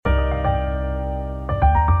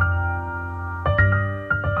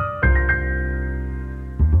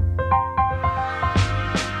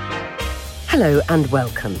Hello and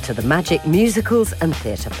welcome to the Magic Musicals and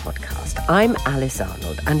Theatre podcast. I'm Alice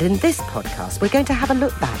Arnold, and in this podcast we're going to have a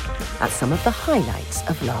look back at some of the highlights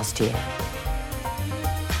of last year.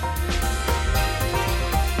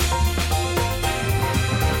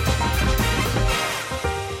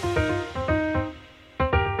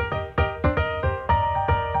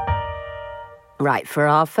 Right, for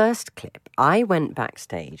our first clip, I went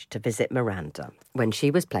backstage to visit Miranda when she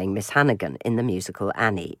was playing Miss Hannigan in the musical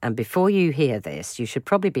Annie. And before you hear this, you should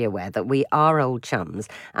probably be aware that we are old chums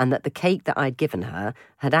and that the cake that I'd given her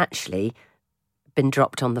had actually been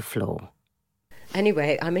dropped on the floor.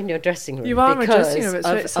 Anyway, I'm in your dressing room. You are in my dressing room, it's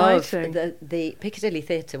very exciting. Of the Piccadilly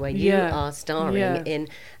Theatre where you are starring in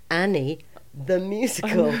Annie, the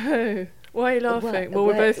musical. I know. Why are you laughing? Well,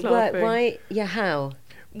 we're both laughing. Why? Yeah, how?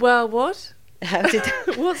 Well, what? How did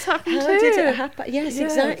what's happened how here? Did it happen? Yes,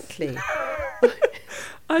 exactly.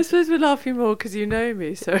 I suppose we're laughing more because you know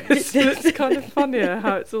me, so it's kind of funnier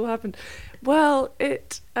how it's all happened. Well,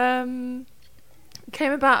 it came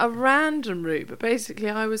about a random route, but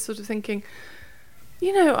basically I was sort of thinking,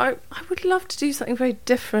 you know, I would love to do something very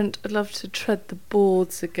different. I'd love to tread the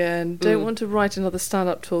boards again. Don't want to write another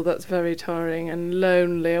stand-up tour. That's very tiring and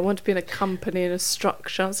lonely. I want to be in a company, in a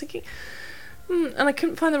structure. I was thinking... and I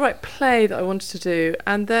couldn't find the right play that I wanted to do.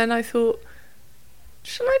 And then I thought,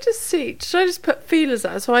 should I just put feelers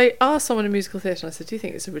out? So I asked someone in musical theatre, and I said, do you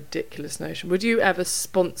think it's a ridiculous notion? Would you ever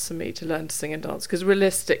sponsor me to learn to sing and dance? Because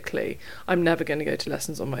realistically, I'm never going to go to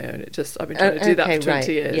lessons on my own. I've been trying to do that for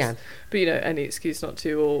 20 years. Yeah. But, you know, any excuse not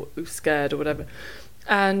to, or scared or whatever.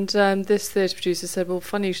 And this theatre producer said, well,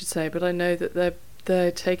 funny you should say, but I know that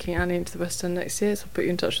they're taking Annie into the West End next year, so I'll put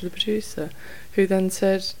you in touch with the producer, who then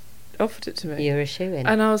offered it to me. You're a shoo-in.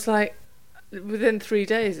 And I was like, within 3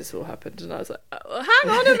 days this all happened, and I was like, oh,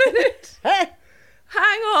 hang on a minute.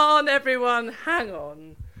 Hang on, everyone, hang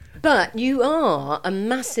on. But you are a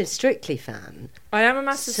massive Strictly fan. I am a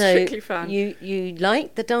massive Strictly fan. You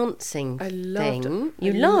like the dancing thing.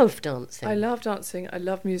 You love dancing. I love dancing. I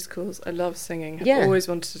love musicals. I love singing. I've always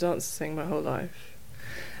wanted to dance and sing my whole life.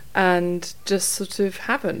 And just sort of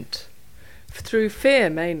haven't. Through fear,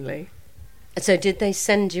 mainly. So did they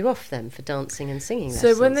send you off then for dancing and singing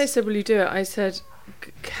lessons? So when they said, will you do it, I said,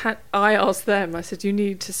 I asked them, I said, you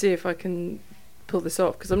need to see if I can pull this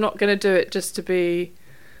off, because I'm not going to do it just to be,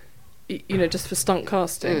 you know, just for stunt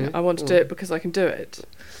casting. I want to do it because I can do it.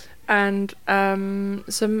 And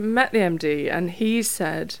so met the MD, and he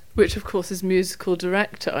said, which of course is musical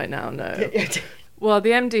director, I now know. Well,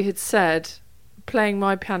 the MD had said, playing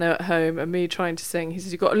my piano at home and me trying to sing, he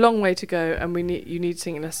says, you've got a long way to go, and you need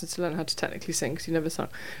singing lessons to learn how to technically sing, because you never sung,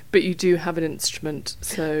 but you do have an instrument.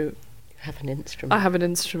 So you have an instrument? I have an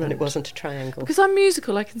instrument. And it wasn't a triangle? Because I'm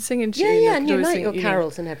musical, I can sing in tune. Yeah, and you like your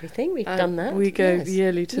carols and everything. We've done that. We go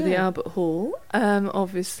yearly to the Albert Hall.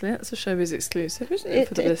 Obviously that's a showbiz exclusive, isn't it,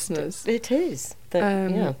 for the listeners? It is.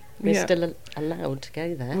 We're still allowed to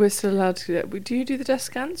go there. We're still allowed to do that. Do you do the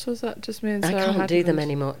desk scans, or is that just me and Sarah? I can't do them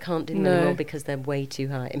anymore. Because they're way too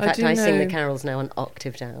high. In fact, I sing the carols now an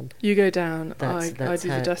octave down. You go down. I do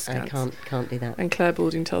the desk scans. I can't do that. And Claire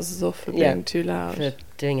Balding tells us off for being too loud. For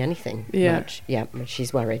doing anything much. Yeah,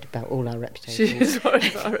 she's worried about all our reputations. She is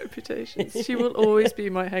worried about our reputations. She will always be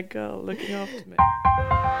my head girl looking after me.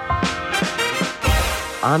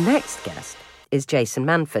 Our next guest is Jason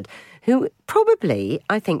Manford, who probably,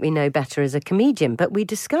 I think we know better as a comedian, but we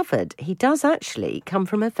discovered he does actually come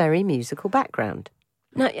from a very musical background.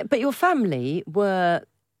 Now, but your family were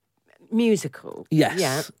musical.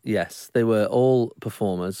 Yes, yes. They were all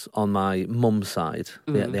performers on my mum's side,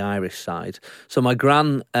 the Irish side. So my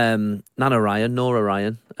gran, Nora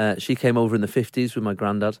Ryan, she came over in the 50s with my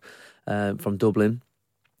granddad from Dublin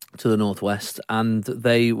to the northwest, and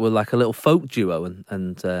they were like a little folk duo,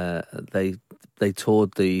 and they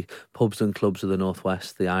toured the pubs and clubs of the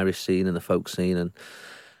northwest, the Irish scene and the folk scene,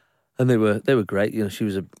 and they were great. You know, she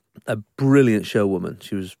was a brilliant showwoman.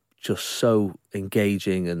 She was just so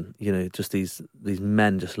engaging, and you know, just these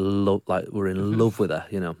men just were in love with her.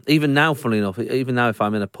 You know, even now, funnily enough, if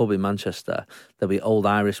I'm in a pub in Manchester, there'll be old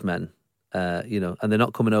Irish men. You know, and they're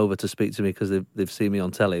not coming over to speak to me because they've seen me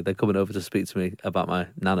on telly. They're coming over to speak to me about my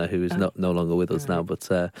nana, who is no longer with us now. But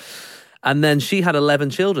and then she had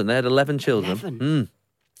 11 children. They had 11 children. 11.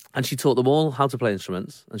 And she taught them all how to play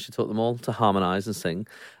instruments, and she taught them all to harmonise and sing.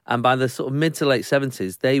 And by the sort of mid to late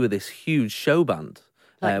 70s, they were this huge show band.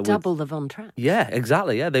 Like double the Von Trapp. Yeah,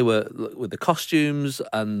 exactly. Yeah, they were with the costumes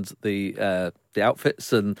and the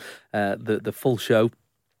outfits and the full show.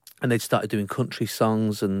 And they'd started doing country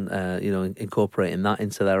songs and, incorporating that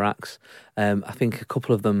into their acts. I think a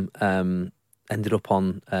couple of them ended up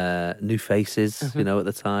on New Faces, at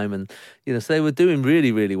the time, and so they were doing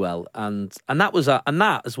really, really well, and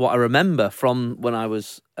that is what I remember from when I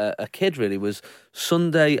was a kid. Really, was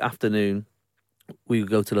Sunday afternoon. We would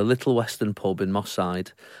go to the Little Western pub in Moss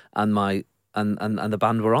Side, and the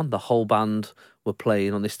band were on. The whole band were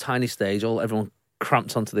playing on this tiny stage. Everyone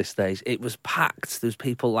cramped onto this stage. It was packed. There was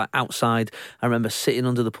people like outside. I remember sitting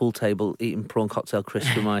under the pool table eating prawn cocktail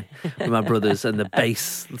crisps with my brothers, and the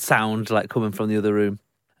bass sound like coming from the other room.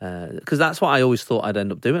 Because that's what I always thought I'd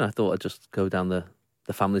end up doing. I thought I'd just go down the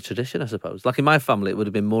family tradition, I suppose. Like in my family, it would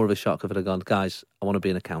have been more of a shock if I'd have gone, guys, I want to be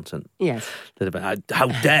an accountant. Yes. They'd have been, how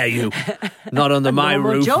dare you? Not under my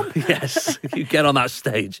roof. Job. Yes, you get on that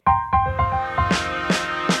stage.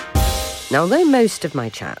 Now, although most of my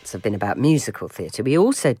chats have been about musical theatre, we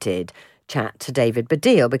also did chat to David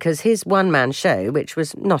Baddiel because his one-man show, which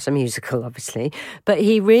was not a musical, obviously, but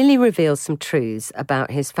he really reveals some truths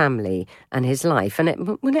about his family and his life. And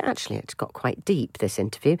it got quite deep, this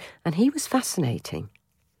interview, and he was fascinating.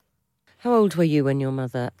 How old were you when your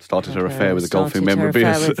mother started her affair with a golfing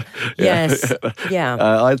memorabilia? Yes, yeah.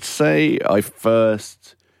 I'd say I've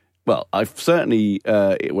certainly,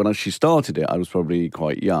 when she started it, I was probably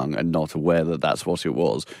quite young and not aware that that's what it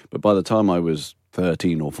was. But by the time I was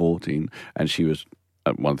 13 or 14, and she was,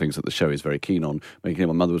 one of the things that the show is very keen on, making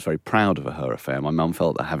my mother was very proud of her affair. My mum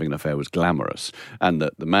felt that having an affair was glamorous, and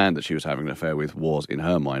that the man that she was having an affair with was, in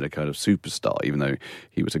her mind, a kind of superstar, even though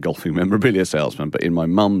he was a golfing memorabilia salesman. But in my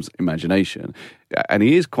mum's imagination, and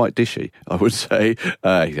he is quite dishy, I would say,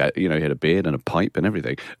 he had a beard and a pipe and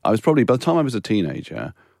everything. I was probably, by the time I was a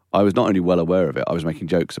teenager, I was not only well aware of it, I was making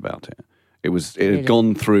jokes about it. It had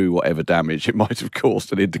gone through whatever damage it might have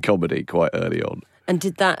caused and into comedy quite early on. And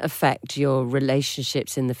did that affect your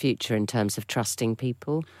relationships in the future in terms of trusting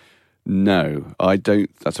people? No, I don't.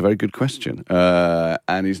 That's a very good question.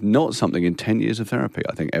 And it's not something in 10 years of therapy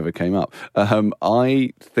I think ever came up.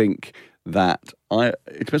 I think that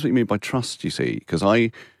it depends what you mean by trust, you see, because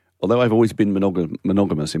although I've always been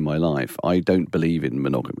monogamous in my life, I don't believe in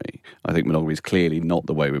monogamy. I think monogamy is clearly not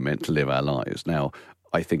the way we're meant to live our lives. Now,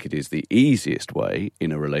 I think it is the easiest way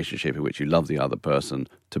in a relationship in which you love the other person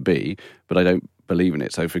to be, but I don't believe in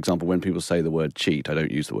it. So, for example, when people say the word cheat, I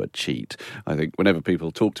don't use the word cheat. I think whenever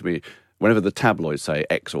people talk to me, whenever the tabloids say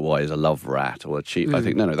X or Y is a love rat or a cheat, I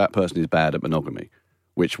think, no, that person is bad at monogamy,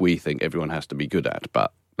 which we think everyone has to be good at,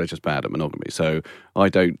 but they're just bad at monogamy. So I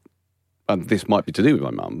don't. And this might be to do with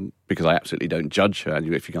my mum, because I absolutely don't judge her.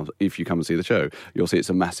 And if you come and see the show, you'll see it's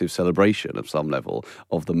a massive celebration of some level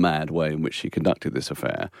of the mad way in which she conducted this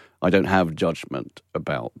affair. I don't have judgment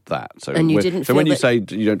about that. So, and when you say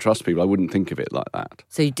you don't trust people, I wouldn't think of it like that.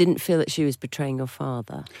 So you didn't feel that she was betraying your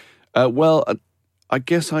father? I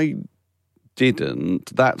guess I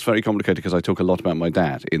didn't. That's very complicated because I talk a lot about my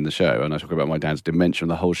dad in the show, and I talk about my dad's dementia,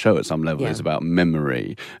 and the whole show at some level is about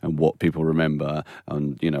memory and what people remember.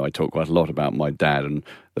 And I talk quite a lot about my dad and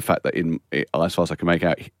the fact that as far as I can make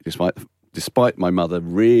out, despite my mother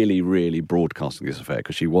really, really broadcasting this affair,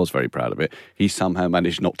 because she was very proud of it, he somehow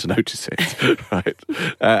managed not to notice it, right?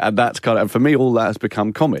 And that's and for me, all that has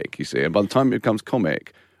become comic, you see. And by the time it becomes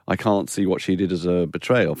comic, I can't see what she did as a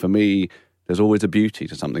betrayal. For me, there's always a beauty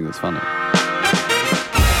to something that's funny.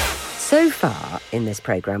 So far in this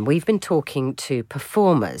programme, we've been talking to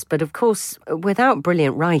performers, but of course, without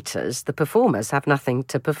brilliant writers, the performers have nothing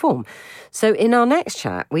to perform. So in our next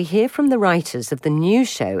chat, we hear from the writers of the new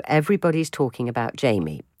show, Everybody's Talking About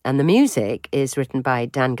Jamie. And the music is written by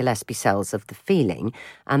Dan Gillespie-Sells of The Feeling,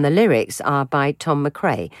 and the lyrics are by Tom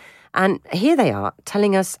McRae. And here they are,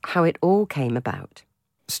 telling us how it all came about.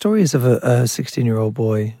 Stories of a 16-year-old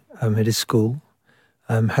boy at his school.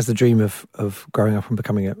 Has the dream of growing up and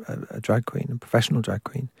becoming a drag queen, a professional drag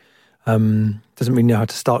queen. Doesn't really know how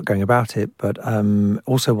to start going about it, but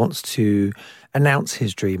also wants to announce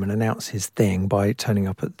his dream and announce his thing by turning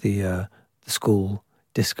up at the school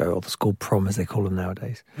disco, or the school prom as they call them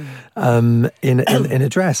nowadays, in a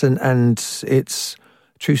dress. And it's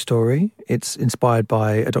a true story. It's inspired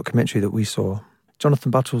by a documentary that we saw.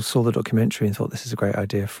 Jonathan Buttles saw the documentary and thought this is a great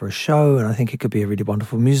idea for a show, and I think it could be a really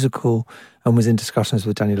wonderful musical, and was in discussions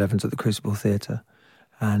with Daniel Evans at the Crucible Theatre.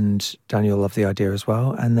 And Daniel loved the idea as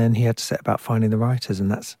well, and then he had to set about finding the writers,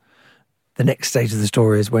 and that's the next stage of the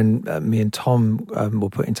story is when me and Tom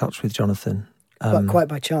were put in touch with Jonathan. But quite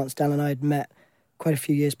by chance, Dan and I had met quite a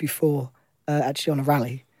few years before, actually on a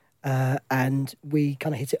rally, and we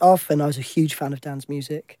kind of hit it off, and I was a huge fan of Dan's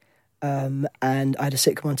music. And I had a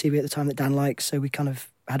sitcom on TV at the time that Dan liked, so we kind of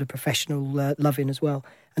had a professional love-in as well.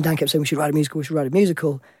 And Dan kept saying, we should write a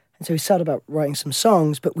musical. And so we started about writing some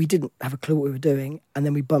songs, but we didn't have a clue what we were doing. And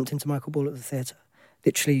then we bumped into Michael Ball at the theatre.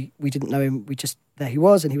 literally, we didn't know him. There he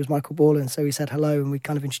was, and he was Michael Ball. And so we said hello and we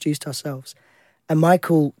kind of introduced ourselves. And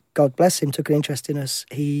Michael, God bless him, took an interest in us.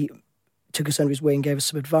 He took us under his wing, gave us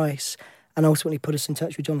some advice, and ultimately put us in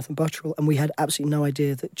touch with Jonathan Butterill. And we had absolutely no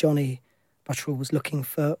idea that Johnny Butterill was looking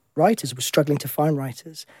for writers, was struggling to find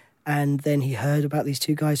writers. And then he heard about these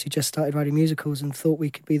two guys who just started writing musicals and thought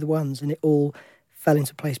we could be the ones. And it all fell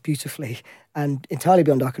into place beautifully and entirely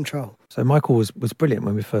beyond our control. So Michael was brilliant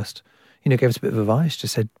when we first, gave us a bit of advice,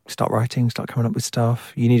 just said, start writing, start coming up with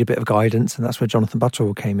stuff. You need a bit of guidance. And that's where Jonathan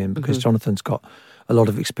Butterill came in, because Jonathan's got a lot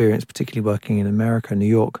of experience, particularly working in America, New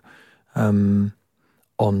York, on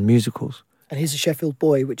musicals. And he's a Sheffield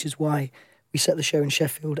boy, which is why we set the show in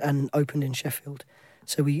Sheffield and opened in Sheffield.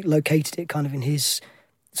 So we located it kind of in his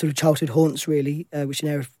sort of childhood haunts, really, which is an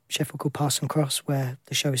area of Sheffield called Parson Cross, where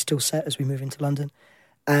the show is still set as we move into London.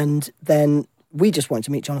 And then we just wanted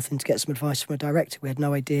to meet Jonathan to get some advice from a director. We had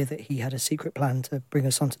no idea that he had a secret plan to bring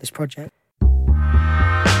us onto this project.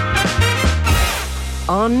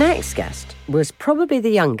 Our next guest was probably the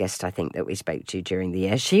youngest, I think, that we spoke to during the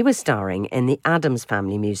year. She was starring in the Addams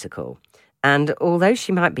Family musical. And although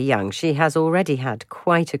she might be young, she has already had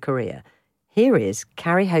quite a career. Here is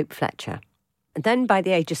Carrie Hope Fletcher. And then by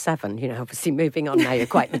the age of 7, obviously moving on now, you're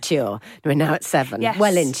quite mature. We're now at 7, yes,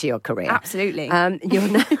 well into your career. Absolutely.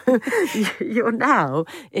 You're now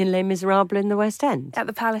in Les Miserables in the West End. At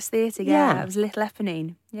the Palace Theatre, yeah. It was Little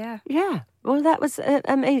Eponine, yeah. Yeah. Well, that was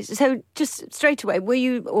amazing. So just straight away, were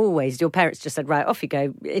you always, your parents just said, right, off you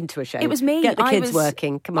go, into a show. It was me. Get the kids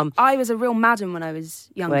working, come on. I was a real madam when I was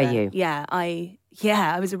younger. Were you? Yeah, I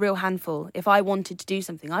was a real handful. If I wanted to do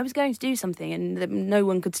something, I was going to do something, and no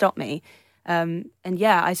one could stop me. And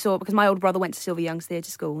yeah, I saw, because my older brother went to Sylvia Young's theatre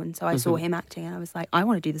school, and so I saw him acting, and I was like, I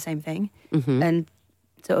want to do the same thing. And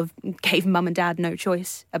sort of gave mum and dad no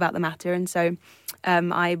choice about the matter. And so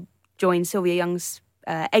I joined Sylvia Young's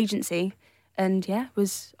agency, and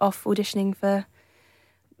was off auditioning for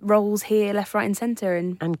roles here, left, right and centre.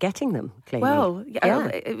 And getting them, clearly. Well, yeah.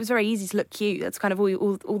 It was very easy to look cute. That's kind of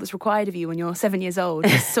all that's required of you when you're 7 years old.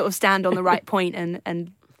 Just sort of stand on the right point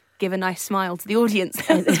and give a nice smile to the audience.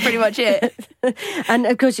 That's pretty much it. And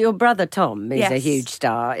of course, your brother Tom is a huge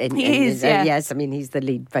star. He is. Yes, I mean, he's the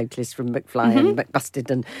lead vocalist from McFly and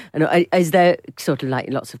McBusted. And is there sort of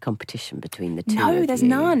like lots of competition between the two? No, there's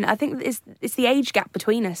none. I think it's the age gap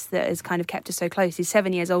between us that has kind of kept us so close. He's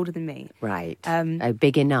 7 years older than me. Right.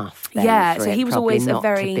 Big enough. Then for so he was probably always a not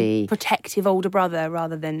very protective older brother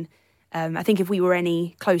rather than. I think if we were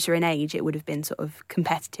any closer in age, it would have been sort of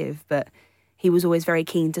competitive, but. He was always very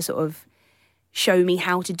keen to sort of show me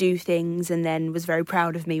how to do things, and then was very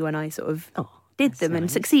proud of me when I sort of did them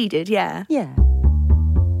and succeeded, yeah. Yeah.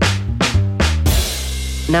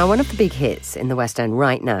 Now, one of the big hits in the West End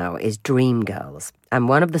right now is Dreamgirls, and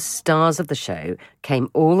one of the stars of the show came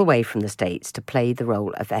all the way from the States to play the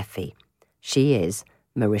role of Effie. She is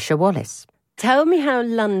Marisha Wallace. Tell me how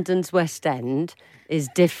London's West End is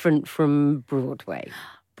different from Broadway.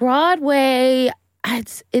 Broadway,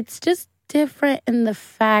 it's just different in the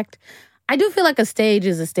fact I do feel like a stage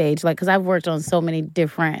is a stage, like, because I've worked on so many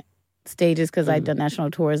different stages because I've done national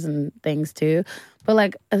tours and things too, but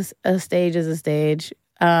like a stage is a stage.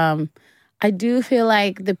 I do feel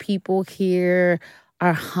like the people here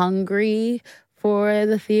are hungry for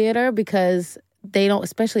the theater because they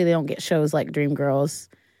don't get shows like Dreamgirls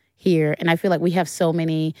here. And I feel like we have so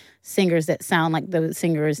many singers that sound like the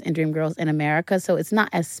singers in Dreamgirls in America. So it's not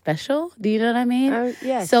as special. Do you know what I mean? Oh,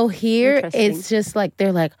 yes. So here it's just like,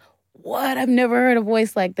 they're like, what? I've never heard a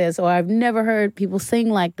voice like this, or I've never heard people sing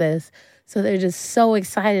like this. So they're just so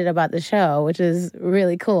excited about the show, which is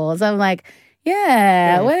really cool. So I'm like,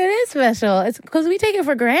 well, it is special. It's because we take it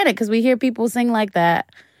for granted because we hear people sing like that.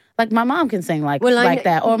 Like my mom can sing like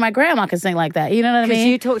that, or my grandma can sing like that. You know what I mean? Because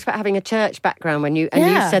you talked about having a church background when you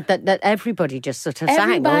said that everybody just sort of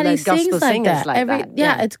sang. All the gospel singers like that.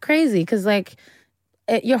 Yeah, it's crazy because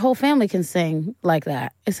your whole family can sing like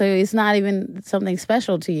that. So it's not even something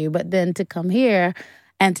special to you. But then to come here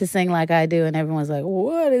and to sing like I do, and everyone's like,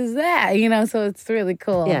 what is that? You know, so it's really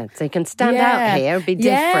cool. Yeah, so you can stand out here and be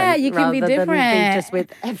different. Yeah, you can be different. Than be just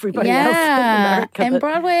with everybody else in America. And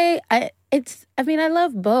Broadway, I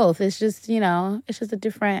love both. It's just, it's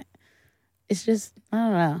just I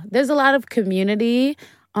don't know. There's a lot of community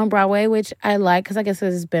on Broadway, which I like because I guess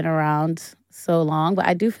it's been around so long. But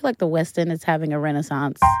I do feel like the West End is having a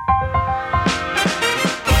renaissance.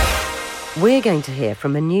 We're going to hear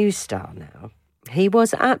from a new star now. He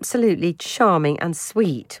was absolutely charming and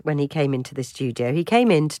sweet when he came into the studio. He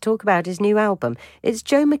came in to talk about his new album. It's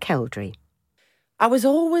Joe McElderry. I was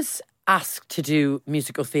always asked to do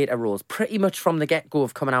musical theatre roles pretty much from the get-go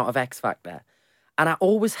of coming out of X Factor. And I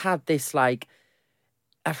always had this, like,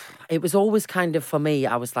 it was always kind of, for me,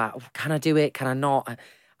 I was like, can I do it? Can I not?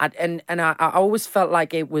 And I always felt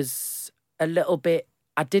like it was a little bit,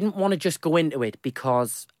 I didn't want to just go into it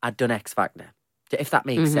because I'd done X Factor, if that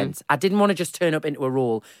makes sense. I didn't want to just turn up into a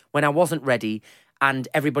role when I wasn't ready and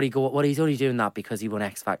everybody go, well, he's only doing that because he won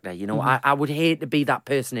X Factor. You know, I would hate to be that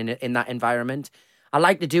person in that environment. I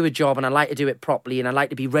like to do a job and I like to do it properly and I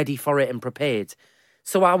like to be ready for it and prepared.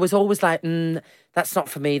 So I was always like, that's not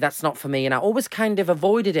for me, that's not for me. And I always kind of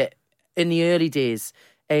avoided it in the early days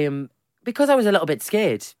because I was a little bit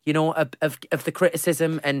scared, you know, of the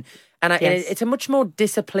criticism. And it's a much more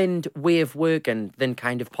disciplined way of working than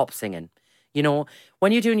kind of pop singing. You know,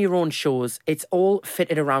 when you're doing your own shows, it's all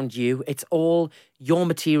fitted around you. It's all your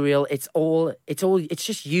material. It's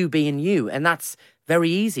just you being you. And that's very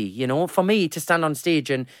easy, you know. For me to stand on stage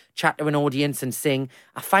and chat to an audience and sing,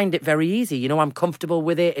 I find it very easy. You know, I'm comfortable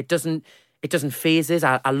with it. It doesn't faze us.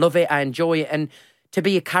 I love it. I enjoy it. And to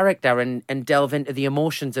be a character and delve into the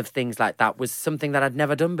emotions of things like that was something that I'd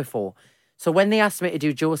never done before. So when they asked me to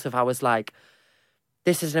do Joseph, I was like,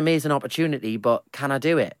 this is an amazing opportunity, but can I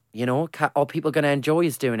do it? You know, are people going to enjoy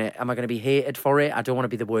us doing it? Am I going to be hated for it? I don't want to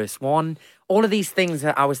be the worst one. All of these things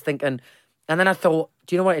that I was thinking. And then I thought,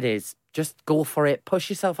 do you know what it is? Just go for it. Push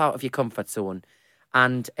yourself out of your comfort zone.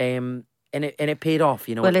 And it paid off,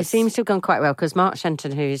 you know. Well, it seems to have gone quite well because Mark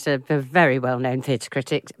Shenton, who's a very well-known theatre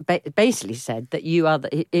critic, basically said that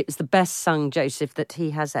it was the best sung Joseph that he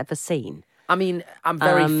has ever seen. I mean, I'm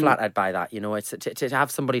very flattered by that, you know. It's to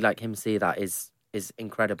have somebody like him say that is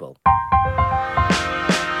incredible.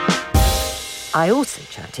 I also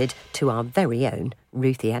chatted to our very own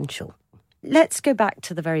Ruthie Henschel. Let's go back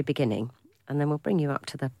to the very beginning and then we'll bring you up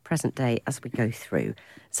to the present day as we go through.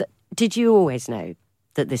 So, did you always know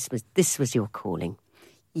that this was your calling?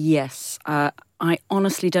 Yes. I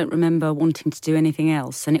honestly don't remember wanting to do anything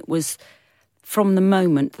else. And it was from the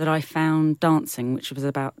moment that I found dancing, which was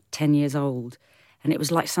about 10 years old. And it was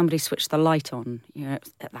like somebody switched the light on, you know,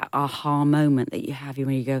 at that aha moment that you have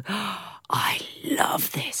when you go, oh, I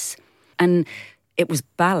love this. And it was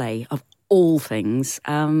ballet of all things.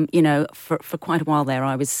 You know, for quite a while there,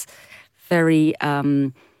 I was very,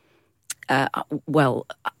 I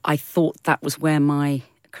thought that was where my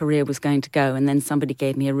career was going to go. And then somebody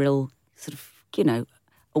gave me a real sort of, you know,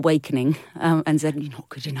 awakening and said, you're not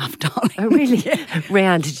good enough, darling. Oh, really?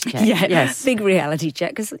 Reality check. Yeah, yes. Big reality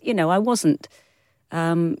check. Because, you know, I wasn't,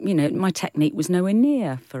 you know, my technique was nowhere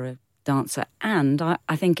near for a dancer. And I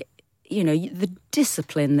think, you know, the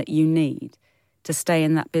discipline that you need to stay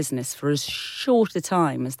in that business for as short a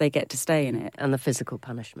time as they get to stay in it. And the physical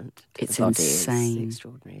punishment. It's insane. It's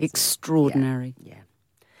extraordinary. Extraordinary. Yeah.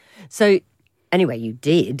 So, anyway, you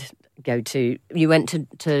went to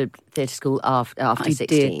theatre school after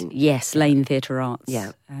 16. Did. Yes, Lane Theatre Arts.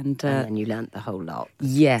 Yeah. And then you learnt the whole lot.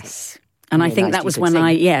 Yes. And I think that was when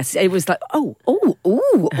it was like, I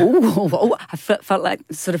felt like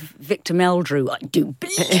sort of Victor Meldrew, I do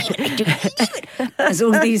believe it. As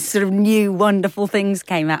all these sort of new, wonderful things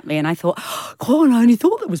came at me, and I thought, oh, I only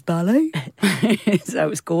thought that was ballet. So it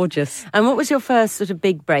was gorgeous. And what was your first sort of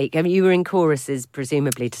big break? I mean, you were in choruses,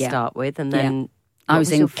 presumably, to start with, and then... I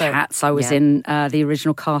was in Cats, I was in the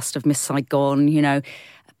original cast of Miss Saigon, you know,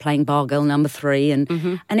 playing Bar Girl number 3,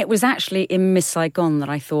 and it was actually in Miss Saigon that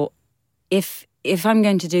I thought, if I'm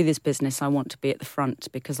going to do this business, I want to be at the front,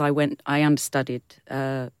 because I understudied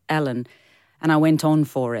Ellen, and I went on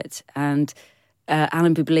for it. And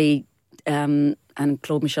Alain Bublé and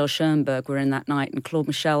Claude Michel Schoenberg were in that night, and Claude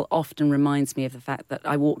Michel often reminds me of the fact that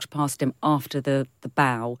I walked past him after the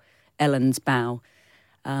bow, Ellen's bow,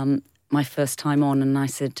 my first time on,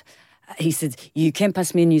 and he said, you came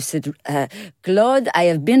past me and you said, Claude, I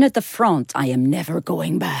have been at the front. I am never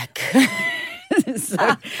going back.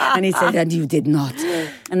 And he said, and you did not.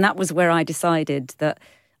 And that was where I decided that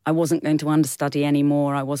I wasn't going to understudy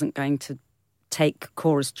anymore. I wasn't going to take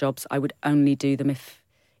chorus jobs. I would only do them if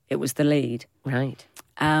it was the lead. Right.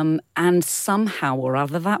 And somehow or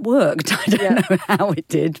other that worked. I don't know how it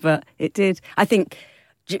did, but it did. I think,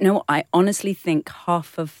 do you know what? I honestly think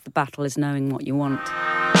half of the battle is knowing what you want.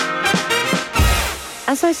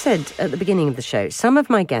 As I said at the beginning of the show, some of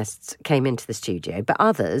my guests came into the studio, but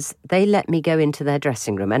others, they let me go into their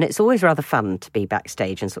dressing room. And it's always rather fun to be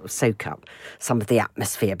backstage and sort of soak up some of the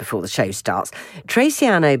atmosphere before the show starts. Tracy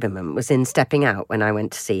Ann Oberman was in Stepping Out when I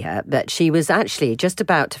went to see her, but she was actually just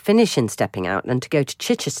about to finish in Stepping Out and to go to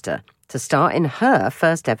Chichester to start in her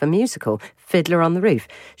first ever musical, Fiddler on the Roof.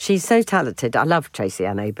 She's so talented. I love Tracy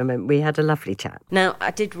Ann Abraham. We had a lovely chat. Now,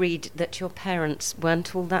 I did read that your parents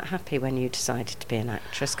weren't all that happy when you decided to be an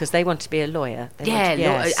actress because they want to be a lawyer.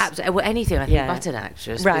 Absolutely. Well, anything, I think, but an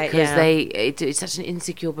actress. Right, because it's such an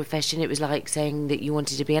insecure profession. It was like saying that you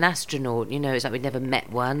wanted to be an astronaut. You know, it's like we'd never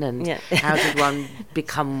met one, and how did one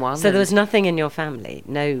become one? So there was nothing in your family?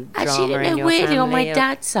 No drama actually, in your weirdly, family? on my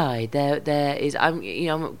dad's side, there is.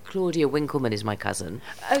 Claudia Winkleman is my cousin.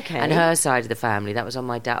 Okay. And her side of the family, that was on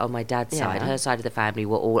my dad's side. Her side of the family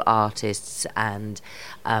were all artists and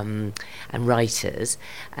writers,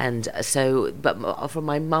 and so. But from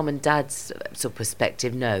my mum and dad's sort of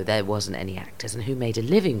perspective, no, there wasn't any actors, and who made a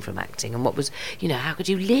living from acting, and what was, how could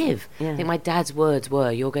you live? I think my dad's words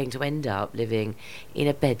were, "You're going to end up living in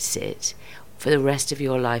a bedsit for the rest of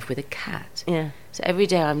your life with a cat." Yeah. So every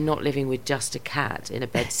day I'm not living with just a cat in a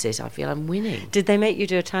bedsit, I feel I'm winning. Did they make you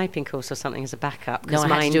do a typing course or something as a backup? No,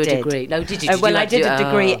 I had to do a degree. No, did you? I did a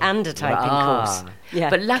degree and a typing course. Yeah,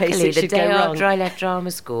 but luckily, the day after I left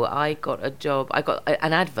drama school, I got a job. I got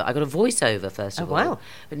an advert. I got a voiceover first of all. Wow!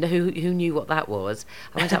 But who knew what that was?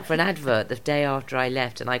 I went up for an advert the day after I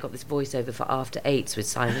left, and I got this voiceover for After Eights with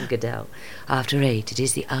Simon Goodell. After 8, it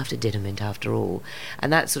is the after dinnerment after all,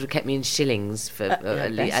 and that sort of kept me in shillings for.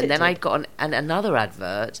 And then I got another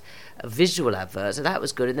advert, a visual advert, so that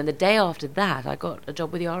was good. And then the day after that, I got a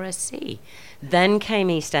job with the RSC. Then came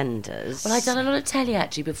EastEnders. Well, I'd done a lot of telly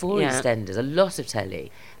actually before EastEnders, a lot of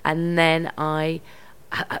telly. And then I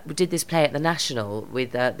did this play at the National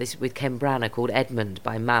with Ken Branagh called Edmund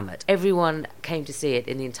by Mamet. Everyone came to see it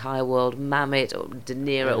in the entire world. Mamet, De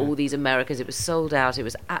Niro, all these Americans. It was sold out. It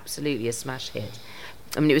was absolutely a smash hit.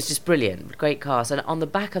 I mean, it was just brilliant, great cast. And on the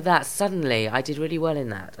back of that, suddenly, I did really well in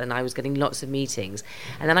that. And I was getting lots of meetings.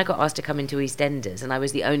 And then I got asked to come into EastEnders, and I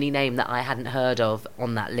was the only name that I hadn't heard of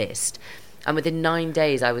on that list. And within 9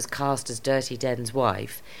 days, I was cast as Dirty Den's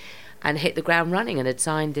wife and hit the ground running and had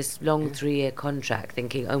signed this long 3-year contract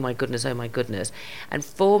thinking, oh my goodness. And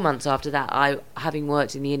 4 months after that, having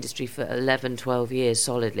worked in the industry for 11, 12 years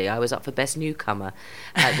solidly, I was up for Best Newcomer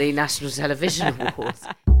at the National Television Awards.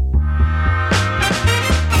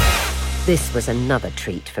 This was another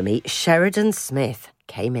treat for me. Sheridan Smith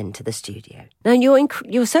came into the studio. Now,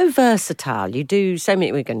 you're so versatile. You do so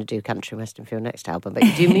many... We're going to do country and western for your next album, but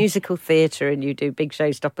you do musical theatre and you do big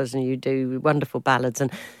showstoppers and you do wonderful ballads.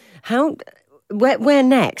 And where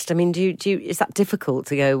next? I mean, do you is that difficult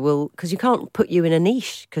to go, well, because you can't put you in a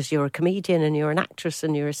niche because you're a comedian and you're an actress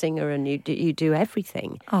and you're a singer and you do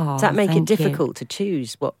everything. Oh, does that make it difficult to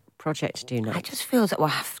choose what project to do next? I just feel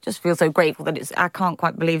so grateful that I can't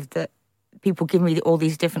quite believe that people give me all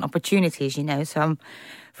these different opportunities, so I'm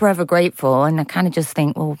forever grateful. And I kind of just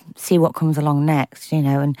think, well, see what comes along next,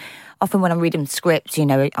 And often when I'm reading scripts,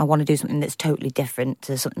 I want to do something that's totally different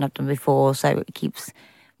to something I've done before. So it keeps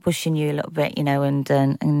pushing you a little bit, and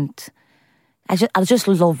I just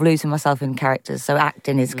love losing myself in characters. So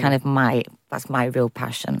acting is kind of that's my real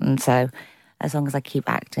passion. And so as long as I keep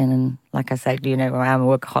acting, and like I said, I am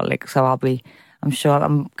a workaholic, so I'm sure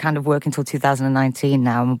I'm kind of working till 2019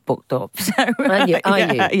 now. I'm booked up. So. Are you?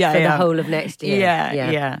 Yeah, for the whole of next year?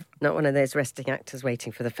 Yeah. Not one of those resting actors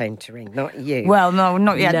waiting for the phone to ring. Not you. Well, no,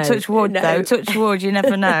 not yet. No. Touch wood, though. Touch wood, you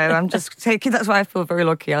never know. I'm just taking... That's why I feel very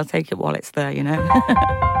lucky. I'll take it while it's there,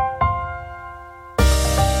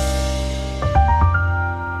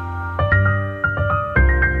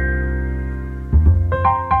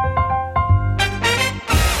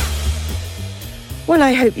 Well,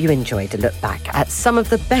 I hope you enjoyed a look back at some of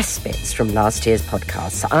the best bits from last year's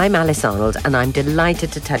podcasts. I'm Alice Arnold, and I'm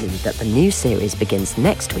delighted to tell you that the new series begins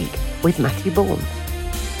next week with Matthew Bourne.